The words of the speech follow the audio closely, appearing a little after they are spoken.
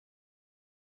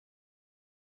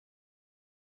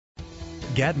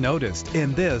Get noticed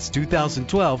in this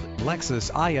 2012 Lexus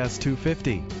IS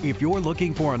 250. If you're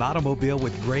looking for an automobile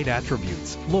with great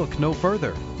attributes, look no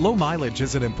further. Low mileage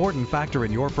is an important factor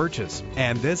in your purchase,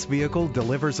 and this vehicle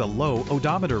delivers a low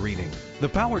odometer reading. The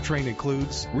powertrain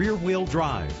includes rear-wheel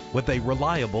drive with a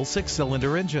reliable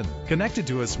 6-cylinder engine connected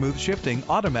to a smooth shifting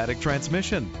automatic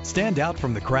transmission. Stand out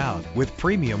from the crowd with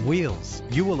premium wheels.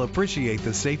 You will appreciate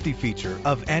the safety feature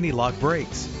of anti-lock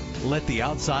brakes. Let the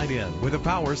outside in with a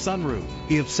power sunroof.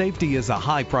 If safety is a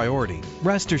high priority,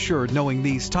 rest assured knowing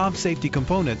these top safety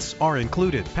components are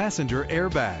included: passenger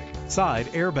airbag, side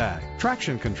airbag,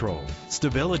 traction control,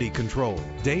 stability control,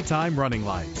 daytime running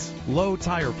lights, low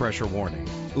tire pressure warning.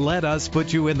 Let us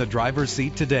put you in the driver's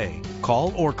seat today.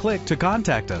 Call or click to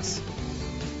contact us.